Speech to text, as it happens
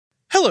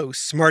Hello,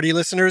 Smarty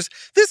listeners.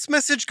 This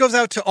message goes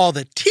out to all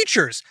the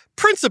teachers,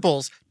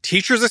 principals,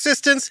 teachers'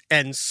 assistants,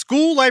 and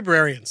school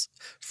librarians.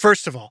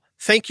 First of all,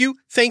 thank you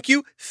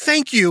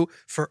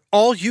for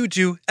all you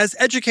do as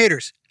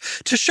educators.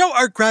 To show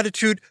our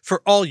gratitude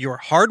for all your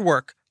hard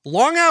work,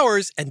 long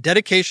hours, and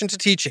dedication to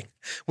teaching,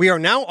 we are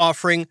now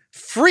offering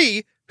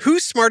free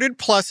Who Smarted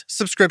Plus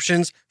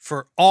subscriptions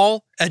for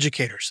all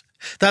educators.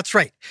 That's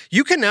right.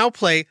 You can now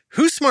play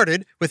Who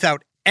Smarted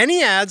without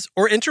any ads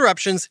or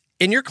interruptions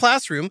in your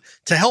classroom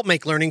to help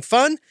make learning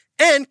fun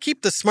and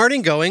keep the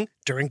smarting going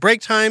during break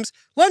times,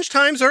 lunch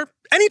times, or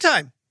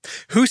anytime.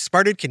 Who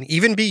Smarted can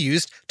even be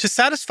used to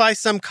satisfy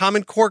some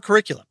Common Core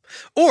curriculum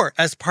or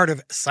as part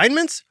of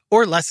assignments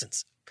or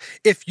lessons.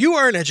 If you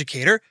are an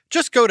educator,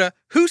 just go to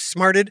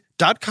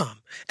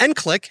whosmarted.com and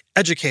click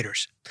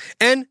Educators.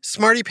 And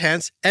Smarty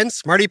Pants and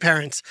Smarty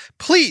Parents,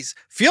 please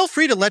feel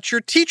free to let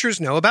your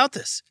teachers know about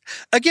this.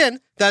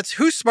 Again, that's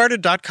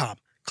whosmarted.com.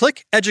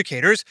 Click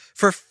Educators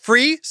for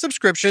free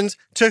subscriptions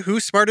to Who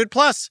Smarted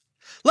Plus.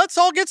 Let's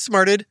all get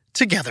smarted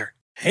together.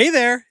 Hey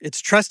there, it's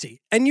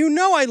Trusty, and you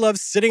know I love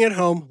sitting at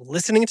home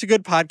listening to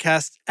good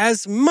podcasts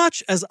as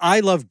much as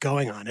I love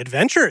going on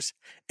adventures.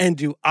 And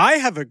do I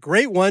have a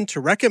great one to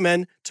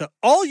recommend to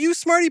all you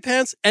Smarty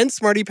Pants and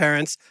Smarty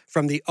Parents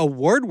from the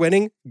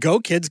award-winning Go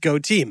Kids Go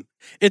team.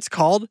 It's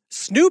called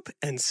Snoop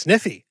and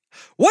Sniffy.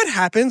 What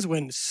happens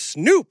when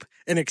Snoop,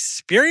 an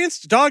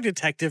experienced dog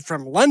detective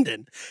from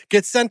London,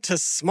 gets sent to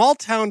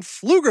small-town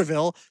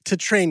Pflugerville to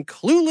train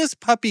clueless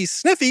puppy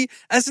Sniffy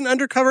as an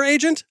undercover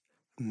agent?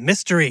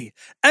 Mystery,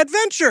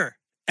 adventure,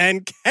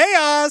 and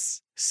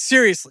chaos!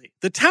 Seriously,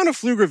 the town of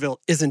Pflugerville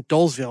isn't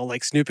Dolesville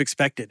like Snoop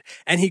expected,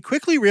 and he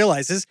quickly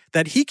realizes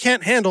that he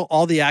can't handle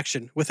all the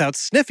action without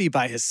Sniffy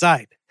by his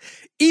side.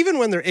 Even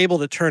when they're able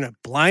to turn a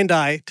blind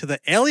eye to the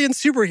alien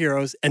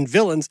superheroes and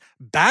villains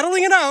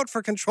battling it out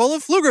for control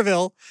of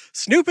Pflugerville,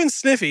 Snoop and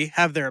Sniffy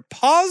have their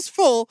paws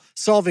full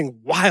solving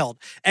wild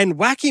and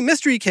wacky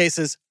mystery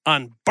cases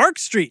on Bark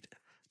Street.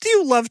 Do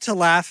you love to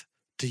laugh?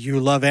 Do you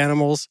love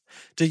animals?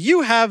 Do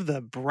you have the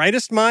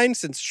brightest mind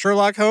since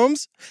Sherlock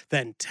Holmes?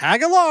 Then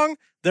tag along.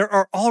 There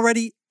are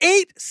already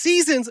 8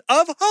 seasons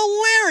of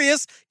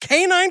hilarious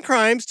canine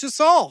crimes to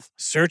solve.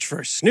 Search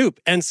for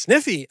Snoop and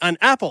Sniffy on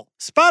Apple,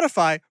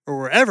 Spotify, or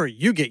wherever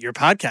you get your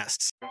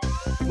podcasts.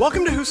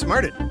 Welcome to Who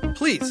Smarted.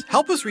 Please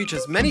help us reach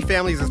as many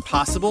families as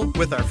possible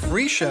with our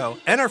free show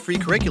and our free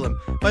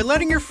curriculum by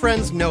letting your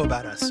friends know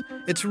about us.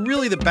 It's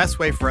really the best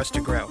way for us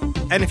to grow.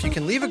 And if you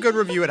can leave a good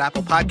review at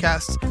Apple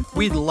Podcasts,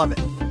 we'd love it.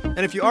 And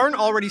if you aren't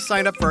already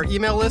signed up for our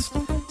email list,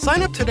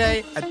 sign up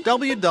today at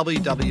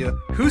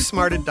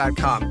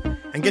www.whosmarted.com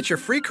and get your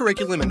free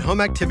curriculum and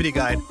home activity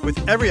guide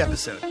with every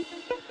episode.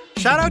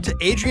 Shout out to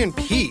Adrian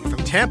P. from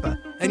Tampa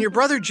and your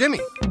brother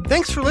Jimmy.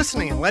 Thanks for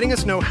listening and letting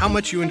us know how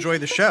much you enjoy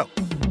the show.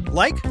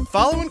 Like,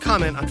 follow, and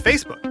comment on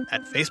Facebook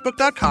at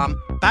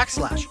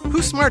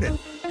facebook.com/whosmarted,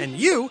 and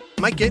you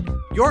might get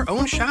your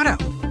own shout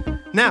out.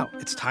 Now,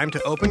 it's time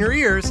to open your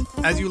ears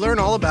as you learn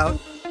all about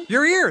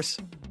your ears.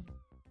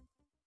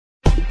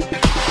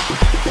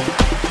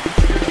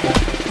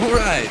 All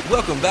right,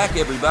 welcome back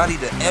everybody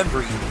to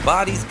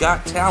Everybody's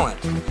Got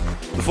Talent.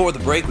 Before the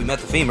break, we met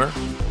the femur,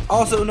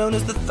 also known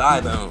as the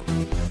thigh bone.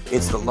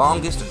 It's the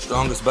longest and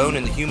strongest bone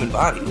in the human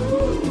body,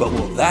 but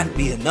will that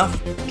be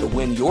enough to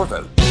win your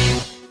vote?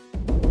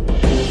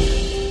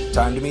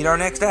 Time to meet our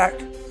next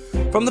act.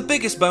 From the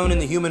biggest bone in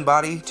the human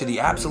body to the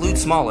absolute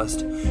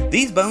smallest,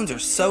 these bones are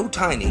so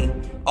tiny,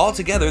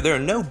 altogether they're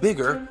no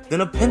bigger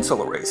than a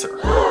pencil eraser.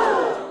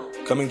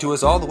 Coming to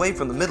us all the way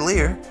from the middle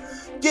ear,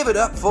 give it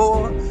up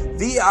for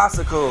the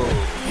ossicles.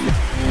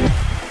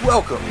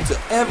 Welcome to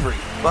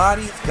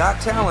Everybody's Got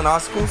Talent,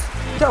 ossicles.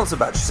 Tell us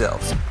about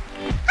yourselves.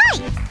 Hi,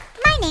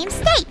 my name's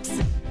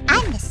Stapes.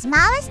 I'm the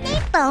smallest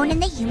named bone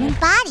in the human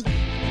body.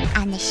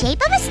 I'm the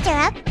shape of a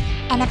stirrup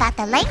and about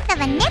the length of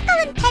a nickel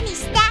and penny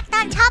stacked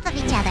on top of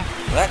each other.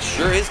 Well, that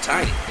sure is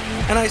tiny.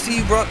 And I see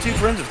you brought 2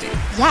 friends with you.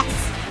 Yes,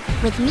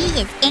 with me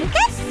is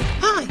Incus.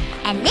 Hi.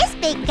 And this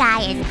big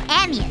guy is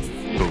Ammus.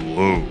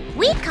 Hello.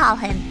 We call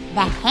him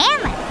the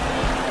Hammer.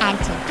 And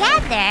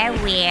together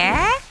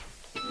we're...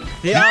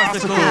 The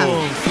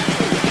ossicles.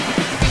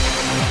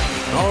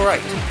 All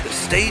right, the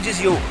stage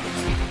is yours.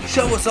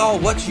 Show us all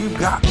what you've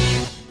got.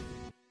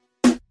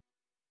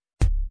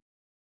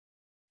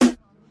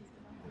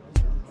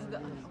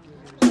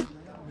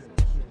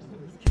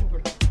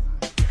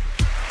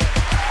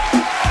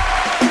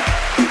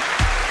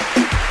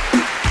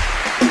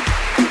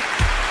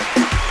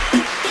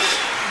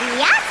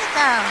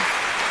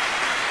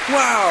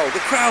 Wow, the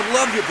crowd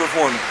loved your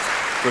performance.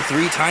 For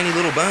 3 tiny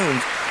little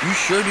bones, you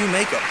sure do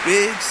make a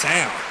big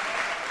sound.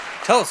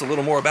 Tell us a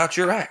little more about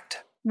your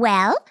act.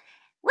 Well,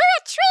 we're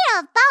a trio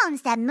of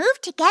bones that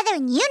move together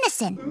in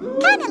unison,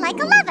 kind of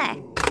like a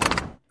lever.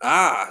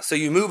 Ah, so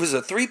you move as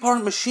a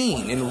 3-part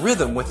machine in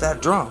rhythm with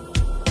that drum.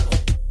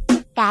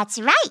 That's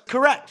right.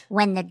 Correct.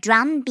 When the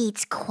drum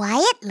beats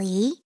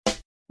quietly,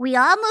 we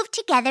all move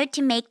together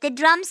to make the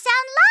drum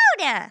sound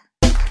louder.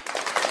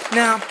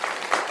 Now,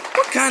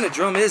 what kind of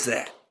drum is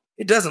that?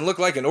 It doesn't look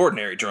like an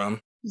ordinary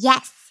drum.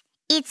 Yes,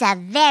 It's a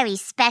very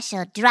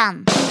special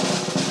drum.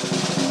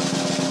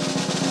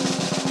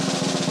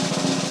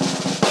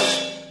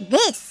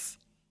 This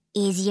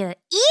is your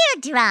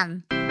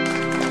eardrum.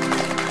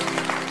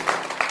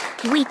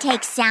 We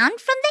take sound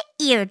from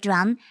the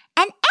eardrum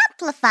and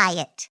amplify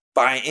it.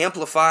 By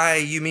amplify,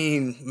 you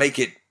mean make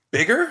it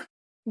bigger?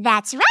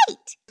 That's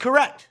right.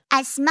 Correct.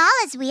 As small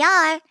as we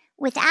are,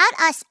 without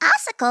us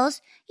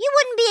ossicles, you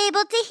wouldn't be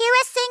able to hear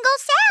a single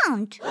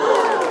sound.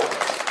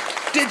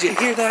 Did you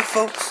hear that,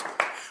 folks?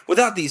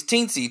 Without these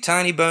teensy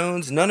tiny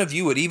bones, none of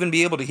you would even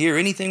be able to hear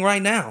anything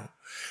right now,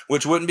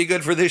 which wouldn't be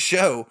good for this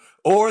show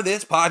or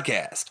this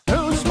podcast.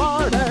 Who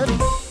smarted?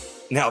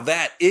 Now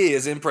that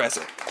is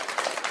impressive.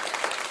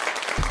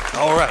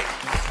 All right,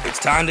 it's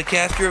time to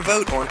cast your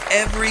vote on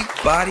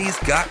Everybody's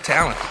Got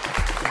Talent.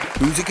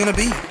 Who's it gonna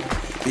be?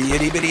 The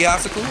itty bitty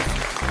ossicles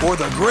or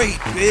the great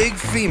big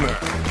femur?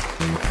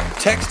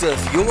 Text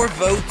us your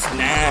votes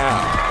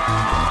now.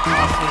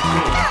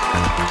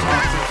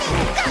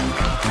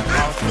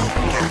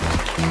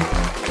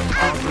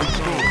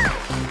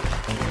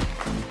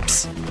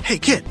 Psst. Hey,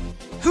 kid.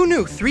 Who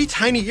knew 3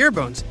 tiny ear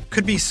bones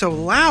could be so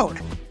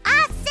loud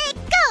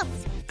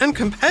Ossicles! and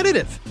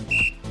competitive?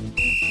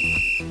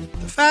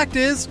 The fact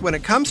is, when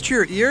it comes to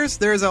your ears,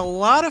 there's a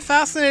lot of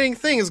fascinating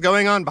things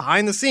going on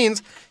behind the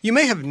scenes you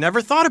may have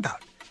never thought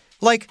about.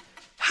 Like,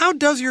 how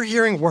does your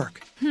hearing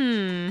work?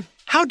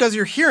 How does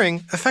your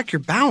hearing affect your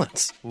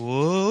balance?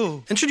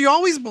 Whoa. And should you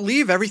always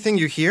believe everything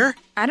you hear?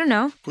 I don't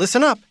know.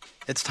 Listen up.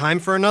 It's time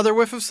for another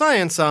whiff of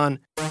science on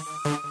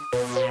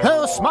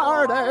Who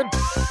smarted?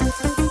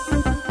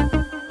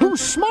 Who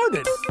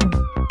smarted?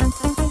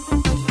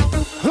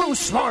 Who's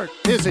smart?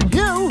 Is it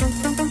you?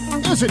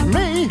 Is it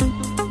me?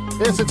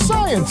 Is it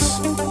science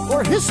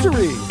or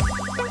history?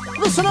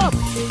 Listen up,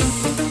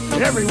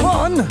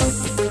 everyone.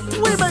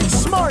 We make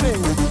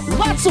smarting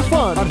lots of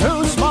fun on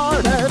Who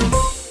Smarted.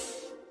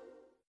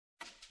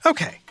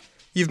 Okay,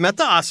 you've met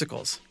the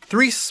ossicles,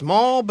 3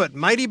 small but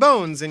mighty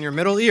bones in your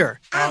middle ear.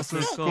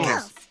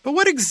 Ossicles! But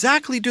what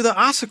exactly do the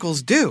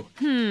ossicles do?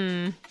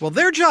 Well,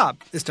 their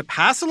job is to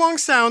pass along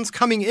sounds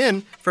coming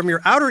in from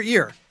your outer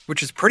ear,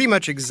 which is pretty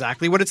much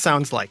exactly what it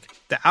sounds like.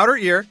 The outer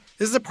ear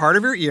is the part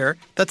of your ear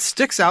that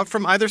sticks out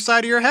from either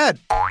side of your head.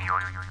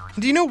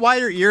 Do you know why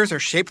your ears are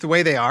shaped the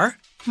way they are?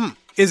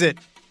 Is it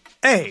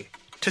A,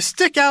 to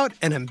stick out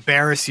and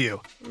embarrass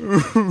you?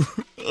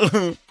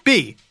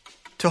 B,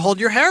 to hold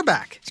your hair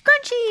back?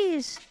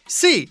 Scrunchies!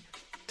 C,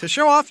 to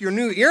show off your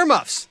new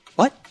earmuffs?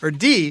 What? Or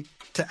D,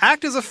 to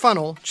act as a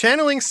funnel,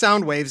 channeling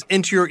sound waves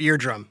into your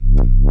eardrum?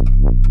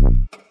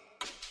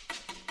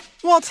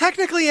 While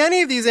technically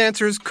any of these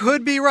answers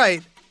could be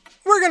right,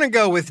 we're going to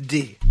go with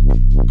D.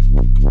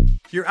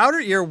 Your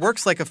outer ear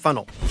works like a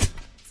funnel,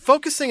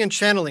 focusing and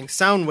channeling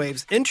sound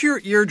waves into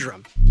your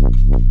eardrum,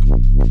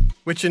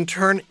 which in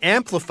turn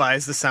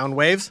amplifies the sound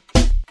waves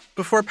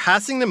before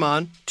passing them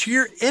on to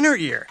your inner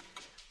ear.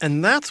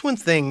 And that's when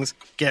things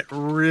get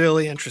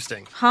really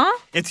interesting. Huh?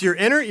 It's your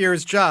inner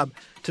ear's job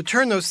to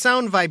turn those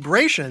sound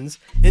vibrations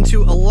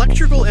into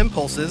electrical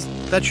impulses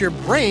that your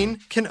brain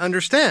can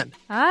understand.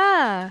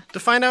 Ah. To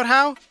find out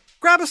how,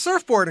 grab a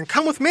surfboard and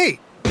come with me.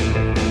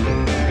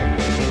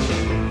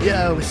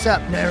 Yo, what's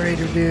up,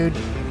 narrator dude?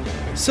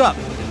 Sup?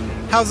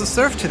 How's the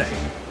surf today?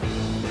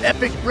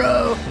 Epic,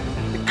 bro.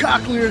 The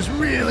cochlear's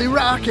really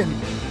rocking.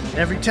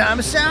 Every time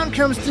a sound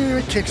comes through,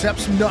 it kicks up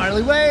some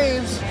gnarly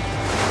waves.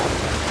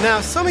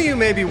 Now, some of you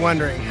may be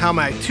wondering how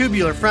my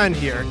tubular friend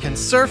here can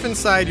surf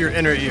inside your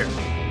inner ear.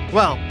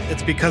 Well,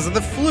 it's because of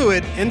the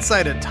fluid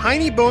inside a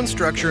tiny bone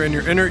structure in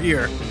your inner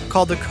ear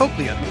called the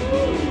cochlea.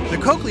 The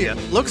cochlea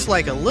looks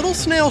like a little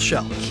snail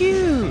shell.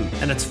 Cute.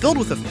 And it's filled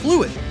with a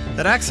fluid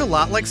that acts a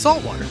lot like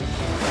salt water.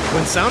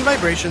 When sound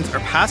vibrations are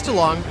passed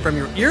along from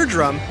your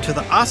eardrum to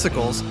the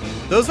ossicles,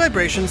 those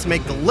vibrations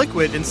make the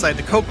liquid inside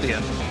the cochlea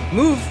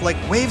move like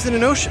waves in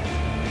an ocean.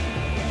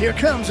 Here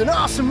comes an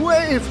awesome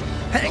wave.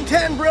 Hang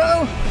 10,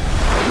 bro.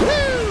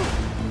 Woo!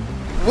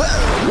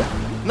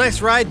 Whoa!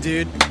 Nice ride,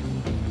 dude.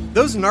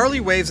 Those gnarly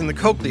waves in the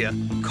cochlea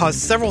cause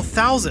several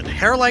thousand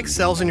hair-like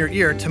cells in your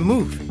ear to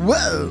move.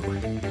 Whoa!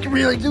 Can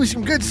really do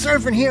some good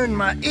surfing here in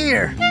my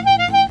ear.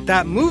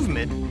 That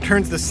movement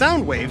turns the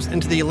sound waves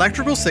into the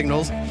electrical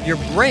signals your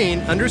brain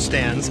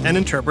understands and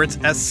interprets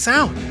as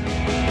sound.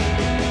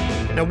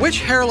 Now, which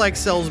hair-like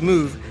cells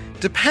move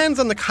depends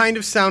on the kind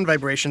of sound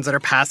vibrations that are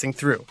passing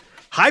through.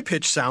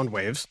 High-pitched sound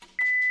waves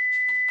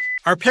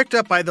are picked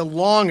up by the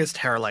longest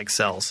hair-like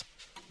cells,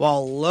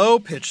 while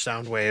low-pitched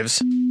sound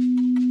waves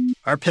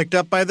are picked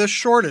up by the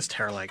shortest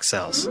hair-like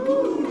cells.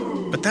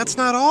 But that's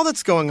not all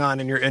that's going on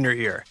in your inner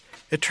ear.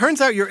 It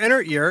turns out your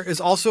inner ear is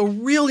also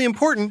really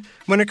important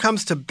when it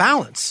comes to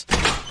balance.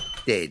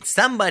 Did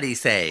somebody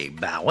say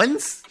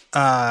balance?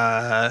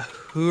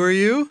 Who are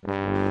you?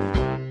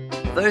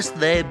 First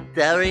name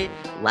Derry,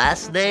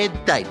 last name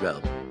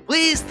Tightrope.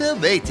 Pleased to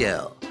meet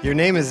you. Your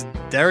name is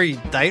Derry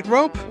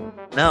Tightrope?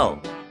 No,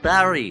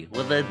 Derry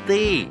with a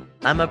D.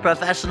 I'm a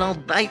professional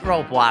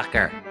tightrope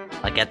walker,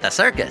 like at the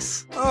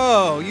circus.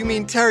 Oh, you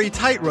mean Terry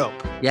Tightrope.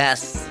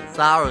 Yes,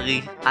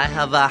 sorry, I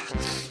have a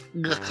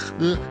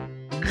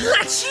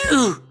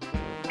Achoo!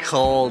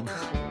 Cold.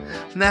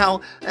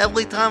 Now,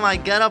 every time I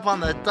get up on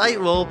the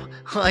tightrope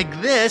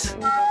like this,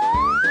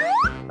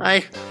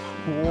 I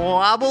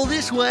wobble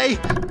this way,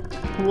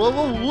 whoa,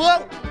 whoa,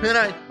 whoa, and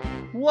I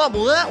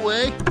wobble that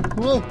way,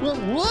 whoa, whoa,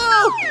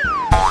 whoa.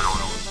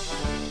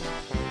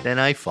 Then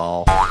I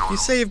fall. You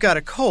say you've got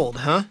a cold,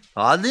 huh?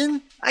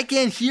 Auden? I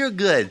can't hear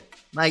good.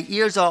 My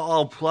ears are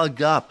all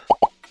plugged up.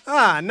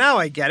 Ah, now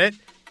I get it.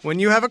 When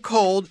you have a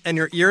cold and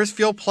your ears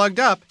feel plugged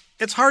up,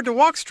 it's hard to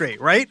walk straight,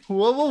 right?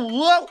 Whoa, whoa,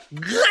 whoa!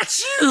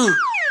 Achoo!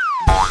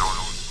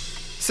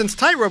 Since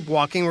tightrope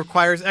walking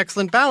requires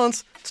excellent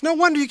balance, it's no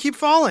wonder you keep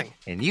falling.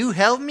 And you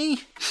help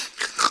me?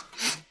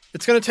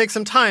 It's going to take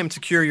some time to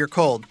cure your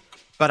cold,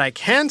 but I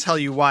can tell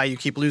you why you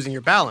keep losing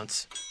your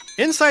balance.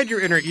 Inside your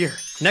inner ear,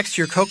 next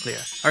to your cochlea,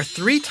 are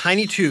 3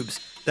 tiny tubes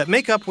that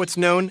make up what's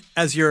known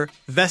as your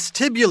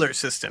vestibular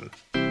system.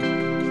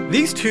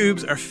 These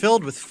tubes are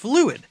filled with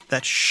fluid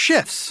that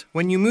shifts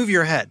when you move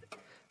your head.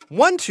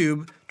 One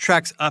tube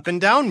tracks up and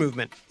down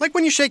movement, like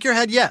when you shake your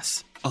head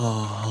yes.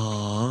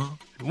 Uh-huh.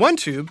 And one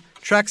tube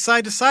tracks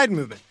side-to-side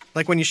movement,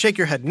 like when you shake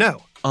your head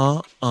no.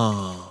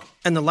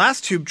 And the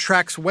last tube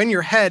tracks when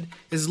your head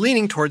is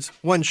leaning towards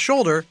one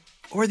shoulder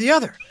or the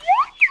other.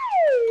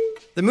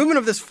 The movement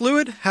of this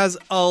fluid has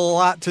a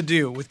lot to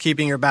do with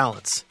keeping your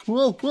balance.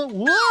 Whoa, whoa,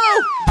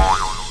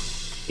 whoa!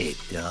 It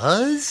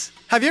does?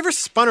 Have you ever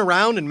spun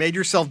around and made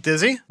yourself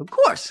dizzy? Of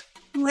course.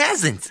 Who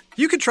hasn't?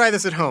 You could try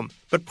this at home,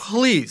 but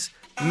please,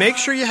 make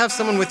sure you have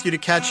someone with you to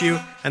catch you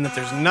and that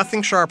there's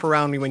nothing sharp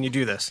around me when you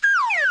do this.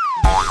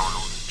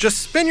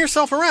 Just spin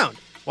yourself around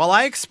while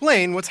I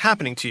explain what's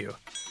happening to you.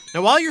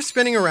 Now, while you're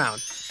spinning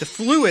around, the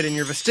fluid in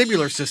your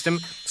vestibular system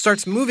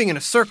starts moving in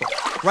a circle,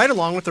 right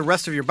along with the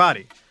rest of your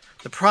body.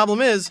 The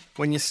problem is,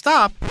 when you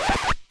stop,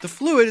 the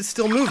fluid is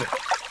still moving.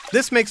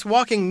 This makes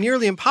walking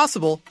nearly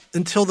impossible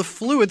until the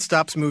fluid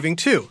stops moving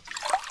too.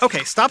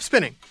 Okay, stop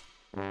spinning.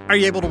 Are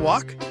you able to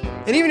walk?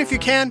 And even if you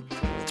can,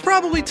 it's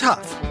probably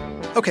tough.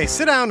 Okay,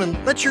 sit down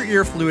and let your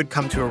ear fluid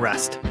come to a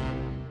rest.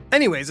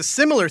 Anyways, a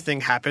similar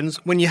thing happens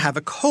when you have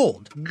a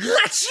cold.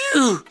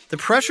 Achoo! The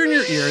pressure in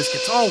your ears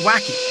gets all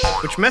wacky,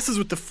 which messes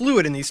with the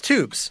fluid in these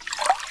tubes.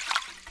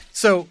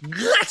 So,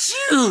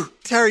 Achoo!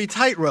 carry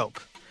tightrope.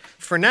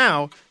 For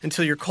now,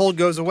 until your cold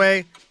goes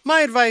away,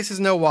 my advice is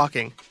no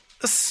walking,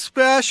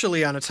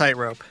 especially on a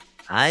tightrope.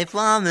 I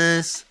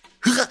promise.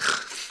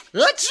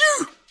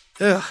 Achoo!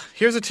 Ugh,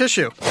 here's a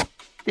tissue.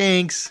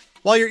 Thanks.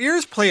 While your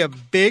ears play a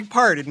big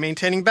part in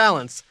maintaining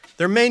balance,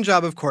 their main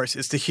job, of course,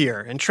 is to hear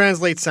and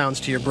translate sounds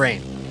to your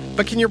brain.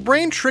 But can your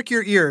brain trick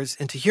your ears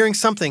into hearing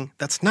something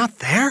that's not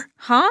there?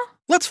 Huh?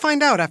 Let's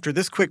find out after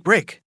this quick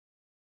break.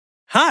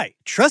 Hi,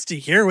 Trusty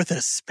here with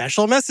a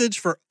special message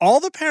for all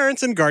the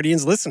parents and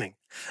guardians listening.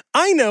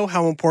 I know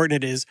how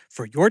important it is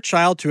for your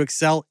child to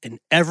excel in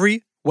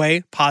every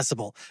way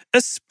possible,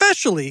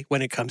 especially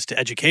when it comes to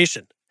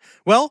education.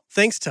 Well,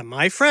 thanks to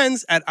my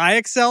friends at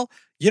IXL,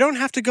 you don't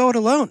have to go it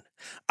alone.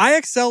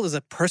 IXL is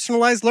a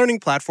personalized learning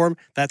platform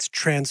that's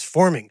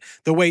transforming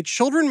the way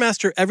children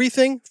master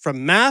everything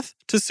from math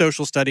to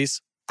social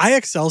studies.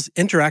 IXL's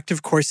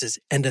interactive courses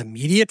and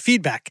immediate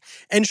feedback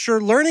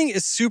ensure learning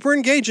is super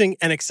engaging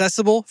and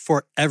accessible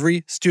for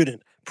every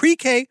student,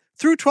 pre-K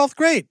through 12th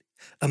grade.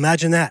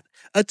 Imagine that,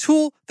 a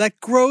tool that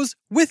grows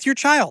with your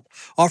child,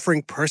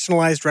 offering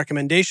personalized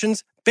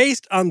recommendations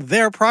based on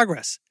their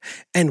progress.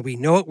 And we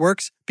know it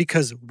works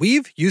because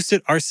we've used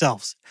it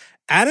ourselves.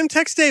 Adam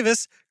Tex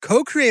Davis,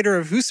 co-creator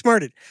of Who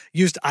Smarted,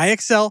 used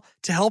IXL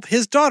to help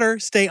his daughter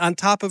stay on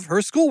top of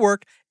her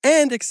schoolwork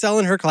and excel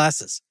in her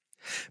classes.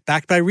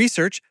 Backed by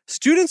research,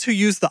 students who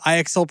use the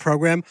IXL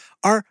program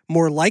are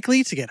more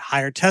likely to get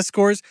higher test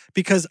scores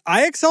because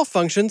IXL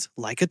functions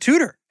like a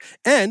tutor.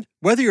 And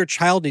whether your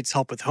child needs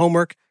help with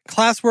homework,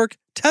 classwork,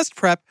 test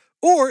prep,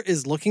 or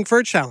is looking for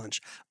a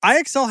challenge,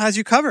 IXL has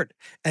you covered,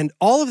 and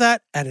all of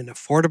that at an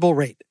affordable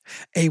rate.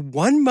 A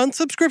 1-month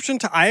subscription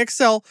to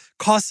IXL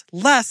costs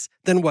less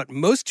than what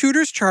most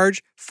tutors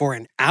charge for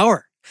an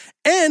hour.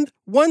 And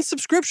one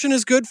subscription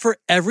is good for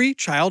every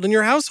child in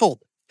your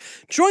household.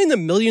 Join the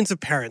millions of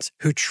parents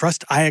who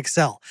trust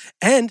IXL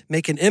and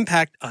make an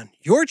impact on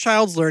your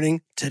child's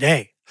learning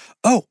today.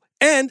 Oh,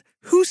 and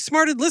Who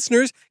Smarted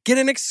listeners get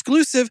an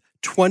exclusive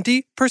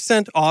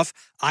 20% off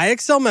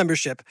IXL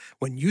membership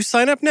when you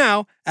sign up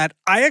now at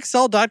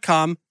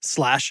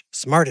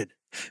IXL.com/smarted.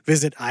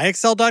 Visit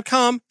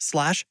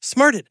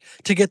IXL.com/smarted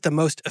to get the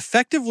most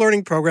effective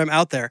learning program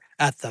out there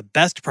at the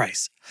best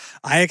price.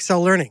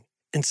 IXL Learning.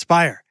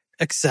 Inspire.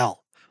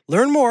 Excel.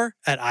 Learn more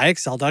at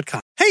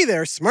IXL.com. Hey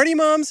there, smarty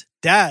moms,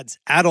 dads,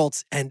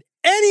 adults, and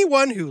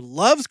anyone who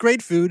loves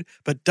great food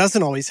but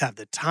doesn't always have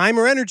the time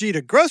or energy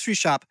to grocery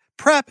shop,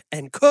 prep,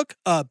 and cook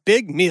a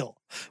big meal.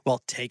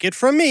 Well, take it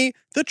from me,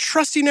 the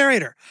trusty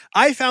narrator.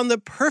 I found the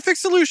perfect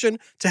solution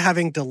to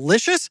having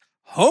delicious,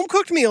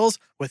 home-cooked meals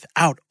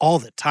without all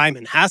the time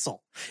and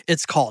hassle.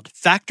 It's called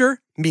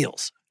Factor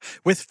Meals.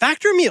 With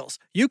Factor meals,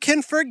 you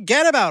can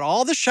forget about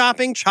all the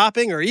shopping,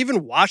 chopping, or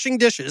even washing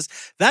dishes.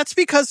 That's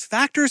because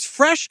Factor's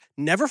fresh,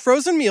 never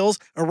frozen meals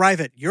arrive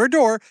at your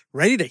door,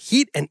 ready to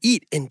heat and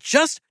eat in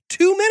just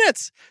 2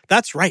 minutes.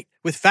 That's right.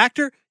 With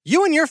Factor,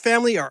 you and your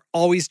family are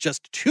always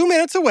just 2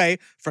 minutes away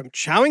from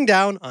chowing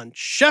down on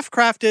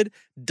chef-crafted,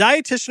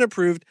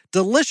 dietitian-approved,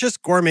 delicious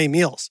gourmet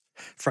meals.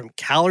 From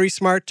Calorie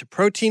Smart to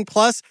Protein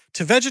Plus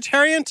to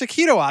vegetarian to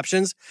keto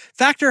options,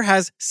 Factor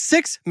has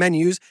 6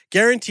 menus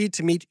guaranteed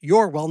to meet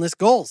your wellness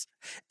goals.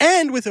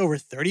 And with over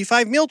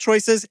 35 meal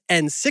choices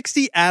and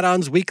 60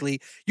 add-ons weekly,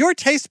 your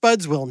taste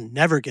buds will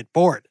never get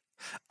bored.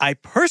 I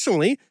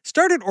personally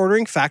started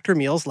ordering Factor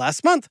meals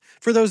last month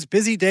for those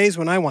busy days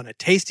when I want a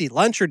tasty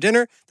lunch or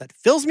dinner that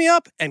fills me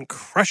up and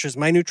crushes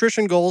my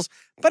nutrition goals,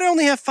 but I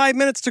only have 5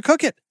 minutes to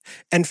cook it.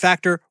 And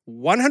Factor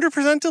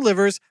 100%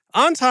 delivers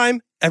on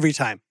time, every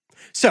time.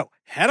 So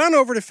head on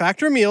over to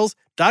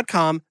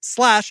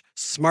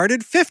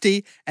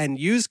factormeals.com/smarted50 and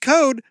use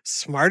code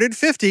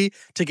SMARTED50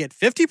 to get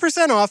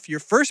 50% off your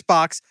first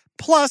box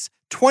plus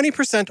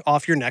 20%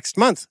 off your next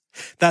month.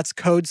 That's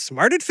code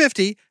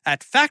SMARTED50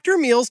 at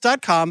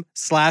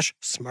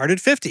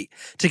factormeals.com/smarted50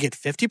 to get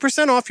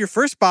 50% off your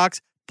first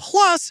box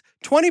plus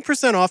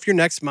 20% off your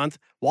next month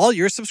while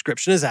your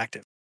subscription is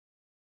active.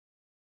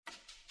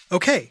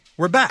 Okay,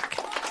 we're back.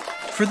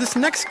 For this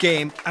next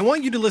game, I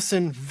want you to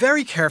listen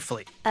very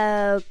carefully.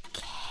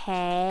 Okay.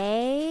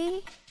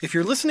 If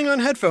you're listening on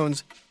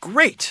headphones,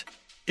 great.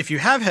 If you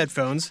have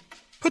headphones,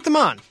 put them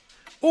on.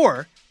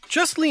 Or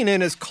just lean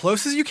in as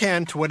close as you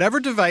can to whatever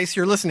device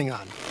you're listening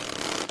on.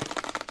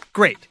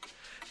 Great.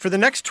 For the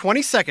next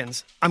 20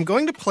 seconds, I'm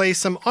going to play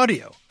some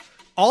audio.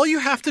 All you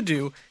have to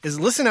do is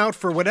listen out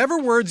for whatever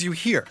words you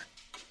hear.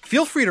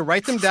 Feel free to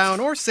write them down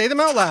or say them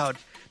out loud,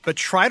 but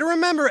try to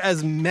remember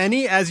as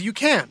many as you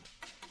can.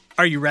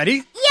 Are you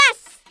ready?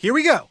 Yes! Here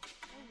we go.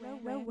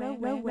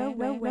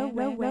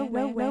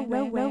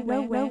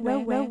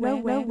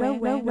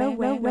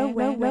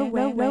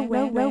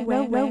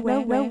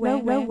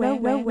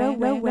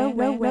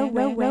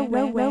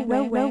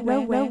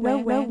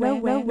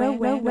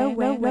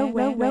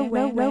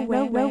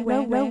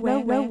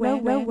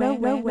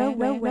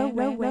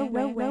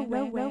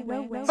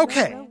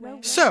 Okay,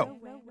 so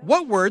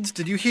what words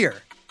did you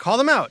hear? Call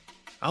them out.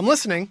 I'm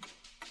listening.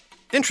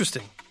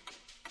 Interesting.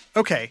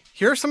 Okay,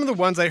 here are some of the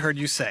ones I heard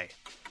you say.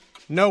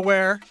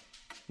 Nowhere,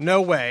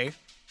 no way,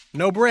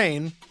 no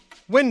brain,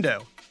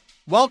 window,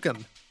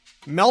 welcome,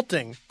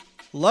 melting,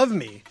 love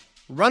me,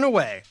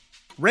 runaway,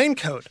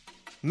 raincoat,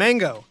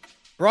 mango,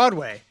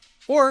 Broadway.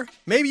 Or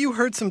maybe you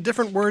heard some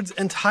different words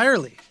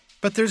entirely.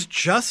 But there's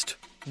just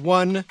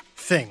one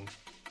thing.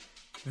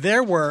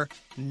 There were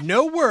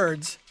no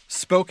words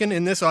spoken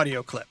in this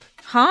audio clip.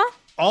 Huh?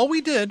 All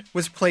we did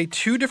was play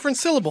 2 different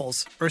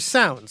syllables or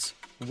sounds,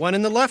 one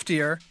in the left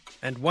ear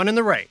and one in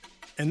the right.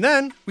 And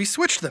then we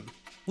switched them.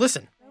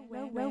 Listen.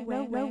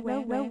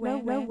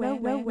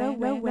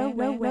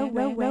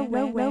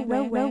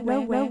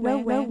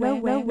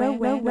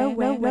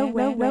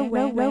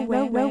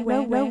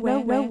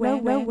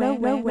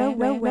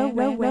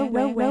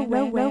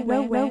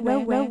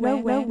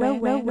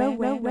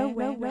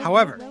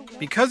 However,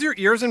 because your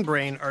ears and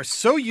brain are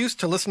so used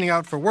to listening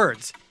out for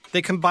words,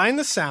 they combine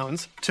the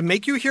sounds to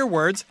make you hear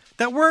words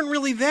that weren't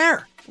really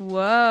there.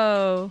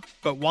 Whoa.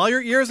 But while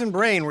your ears and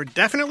brain were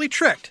definitely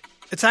tricked,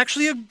 it's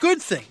actually a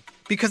good thing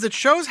because it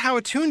shows how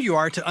attuned you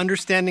are to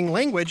understanding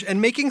language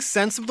and making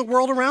sense of the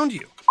world around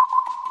you.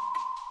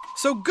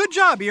 So good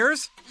job,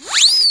 ears!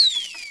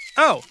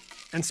 Oh,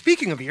 and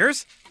speaking of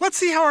ears, let's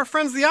see how our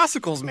friends the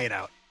Ossicles made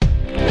out.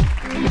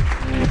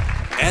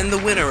 And the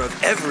winner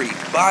of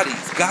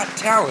Everybody's Got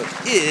Talent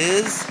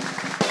is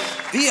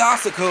the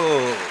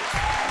Ossicles.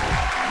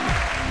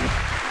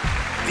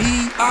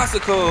 The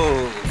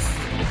Ossicles.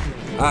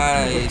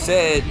 I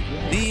said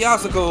the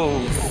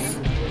Ossicles.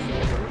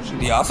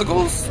 The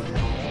Ossicles?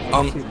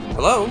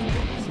 Hello?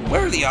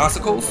 Where are the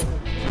Ossicles?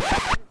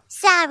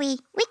 Sorry,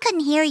 we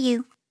couldn't hear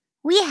you.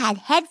 We had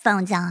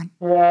headphones on.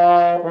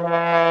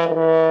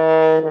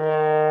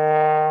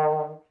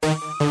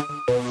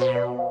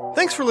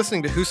 Thanks for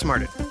listening to Who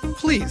Smarted.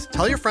 Please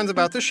tell your friends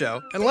about the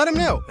show and let them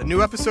know a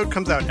new episode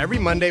comes out every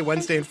Monday,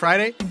 Wednesday, and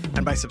Friday.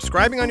 And by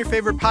subscribing on your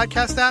favorite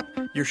podcast app,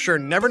 you're sure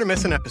never to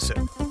miss an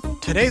episode.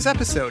 Today's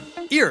episode,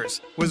 Ears,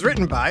 was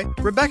written by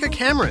Rebecca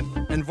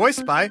Cameron and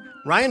voiced by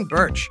Ryan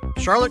Birch,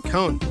 Charlotte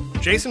Cohn,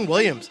 Jason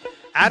Williams,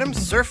 Adam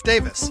Surf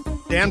Davis,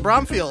 Dan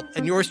Bromfield,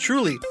 and yours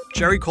truly,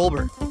 Jerry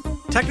Colbert.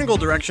 Technical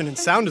direction and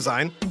sound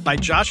design by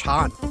Josh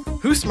Hahn.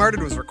 Who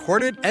Smarted was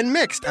recorded and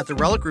mixed at the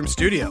Relic Room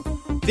Studio.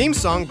 Theme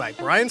song by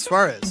Brian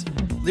Suarez.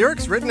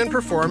 Lyrics written and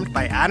performed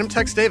by Adam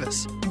Tex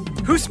Davis.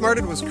 Who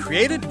Smarted was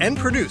created and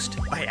produced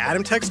by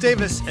Adam Tex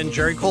Davis and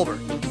Jerry Colbert.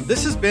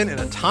 This has been an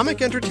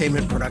Atomic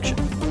Entertainment production.